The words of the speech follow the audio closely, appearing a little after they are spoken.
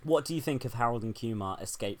what do you think of Harold and Kumar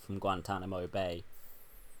Escape from Guantanamo Bay?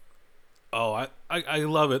 Oh, I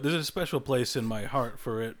love it. There's a special place in my heart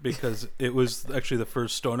for it because it was actually the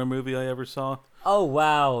first stoner movie I ever saw. Oh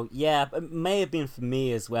wow, yeah, it may have been for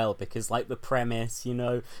me as well because like the premise,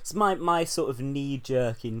 it's my sort of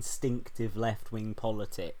knee-jerk instinctive left-wing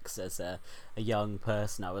politics as a young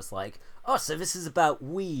person. I was like, oh, so this is about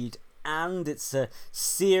weed and it's a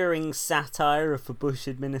searing satire of the Bush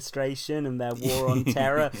administration and their war on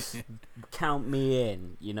terror. Count me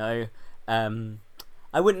in,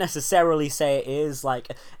 I wouldn't necessarily say it is.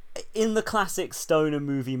 Like, in the classic stoner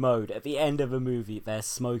movie mode, at the end of a movie, they're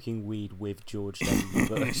smoking weed with George W.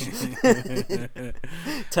 Bush.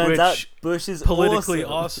 Turns out Bush is politically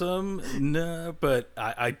awesome. No, but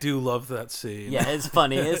I do love that scene. Yeah, it's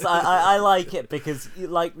funny. I like it because,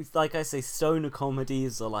 like I say, stoner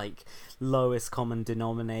comedies are like lowest common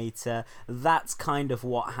denominator. That's kind of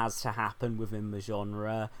what has to happen within the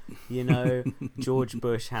genre. George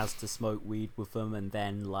Bush has to smoke weed with them and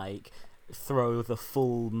then like throw the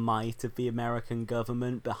full might of the American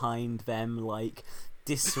government behind them, like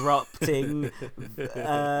disrupting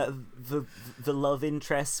the love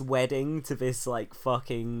interest's wedding to this like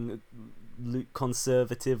fucking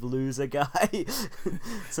conservative loser guy.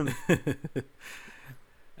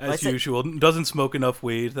 As usual, doesn't smoke enough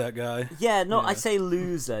weed, that guy. Yeah, I say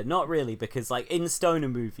loser, not really, because like in stoner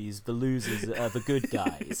movies, the losers are the good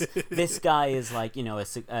guys. This guy is like,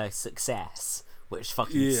 a success, which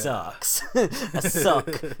fucking sucks. A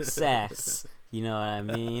success. You know what I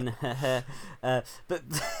mean? But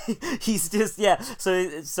he's just,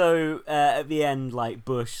 so at the end, like,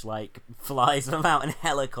 Bush, like, flies them out in a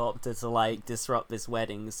helicopter to, like, disrupt this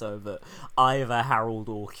wedding so that either Harold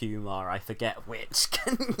or Kumar, I forget which,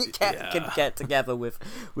 can get together with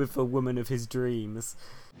the woman of his dreams.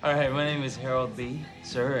 All right, my name is Harold B.,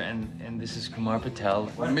 sir, and this is Kumar Patel.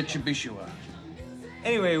 Mitsubishi.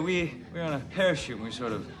 Anyway, we're on a parachute and we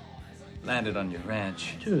sort of landed on your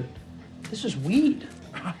ranch. Dude, this is weed.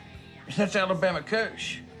 That's Alabama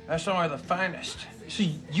Kush. That's only the finest. So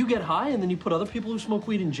you get high and then you put other people who smoke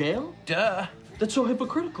weed in jail? Duh. That's so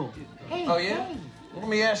hypocritical. Hey, oh, yeah? Hey. Let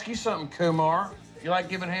me ask you something, Kumar. You like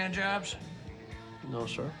giving hand jobs? No,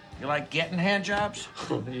 sir. You like getting hand jobs?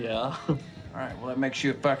 Yeah. All right, well, that makes you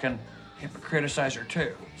a fucking hypocriticizer,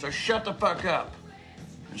 too. So shut the fuck up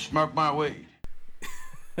and smoke my weed.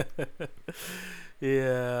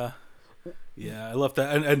 Yeah, I love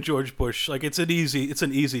that. And George Bush, like, it's an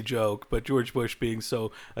easy joke, but George Bush being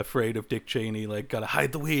so afraid of Dick Cheney, like, gotta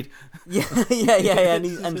hide the weed. Yeah. And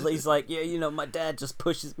he's like, my dad just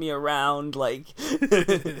pushes me around, like.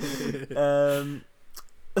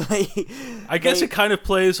 I guess it kind of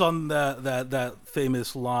plays on that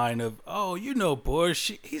famous line of, oh,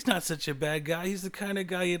 Bush, he's not such a bad guy. He's the kind of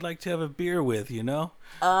guy you'd like to have a beer with, Yeah.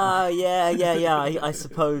 I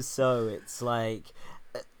suppose so. It's like,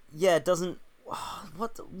 it doesn't.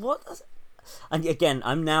 What? And again,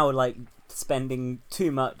 I'm now like spending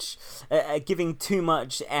too much, giving too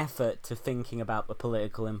much effort to thinking about the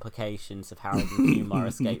political implications of Harold and Kumar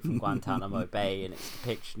Escape from Guantanamo Bay and its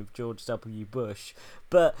depiction of George W. Bush.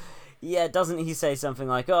 But yeah, doesn't he say something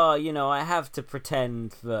like, oh, I have to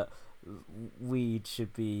pretend that weed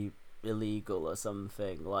should be illegal or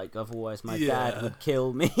something, like, otherwise my dad would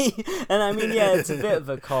kill me. And I mean, it's a bit of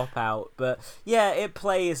a cop out, but it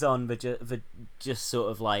plays on the just sort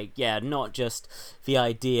of like, not just the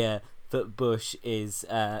idea that Bush is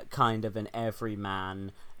kind of an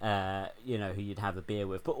everyman, who you'd have a beer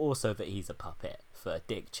with, but also that he's a puppet for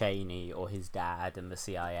Dick Cheney or his dad and the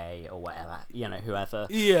CIA or whatever, whoever.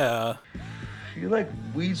 Yeah. You like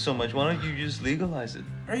weed so much, why don't you just legalize it?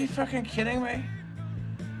 Are you fucking kidding me?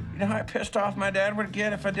 You know how pissed off my dad would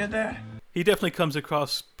get if I did that? He definitely comes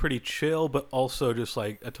across pretty chill, but also just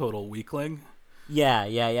like a total weakling. Yeah.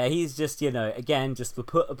 He's just, again, just the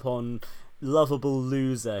put upon lovable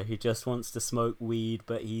loser who just wants to smoke weed,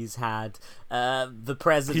 but he's had the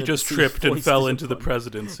presidency. He just tripped and fell into the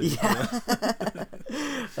presidency. Yeah.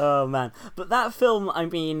 Oh man, but that film, I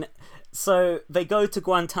mean, so they go to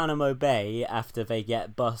Guantanamo Bay after they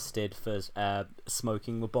get busted for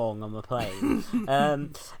smoking the bong on the plane,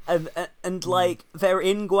 and like they're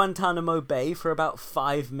in Guantanamo Bay for about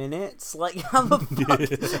 5 minutes. Like, how the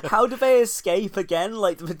fuck? How do they escape again?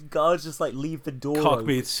 Like, the guards just like leave the door cock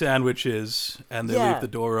meat open. sandwiches, and they leave the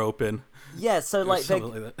door open. Yeah, so like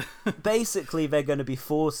something like that. basically they're going to be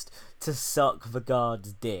forced to suck the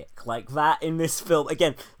guard's dick. Like that in this film.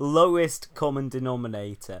 Again, lowest common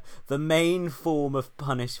denominator. The main form of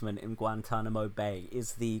punishment in Guantanamo Bay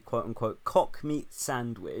is the quote-unquote cock meat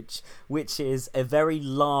sandwich, which is a very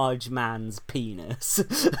large man's penis,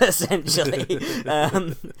 essentially.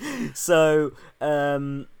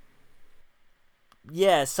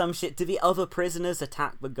 Yeah, some shit. Do the other prisoners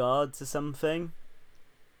attack the guards or something?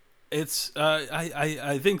 It's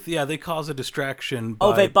I think they cause a distraction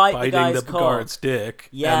by they bite the biting guy's the cock. guard's dick,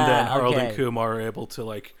 Yeah, and then Harold okay. and Kumar are able to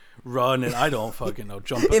like run, and I don't fucking know,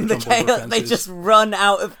 jump In the jump over chaos, fences. they just run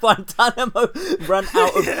out of Guantanamo, run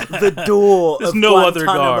out of the door There's of no other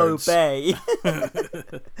Guantanamo guards. Bay.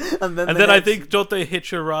 and then I think, don't they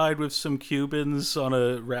hitch a ride with some Cubans on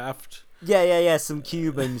a raft? Yeah. Some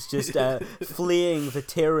Cubans just fleeing the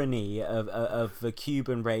tyranny of the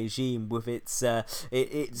Cuban regime with its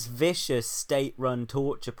vicious state-run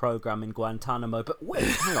torture program in Guantanamo. But wait,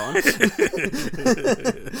 hang on.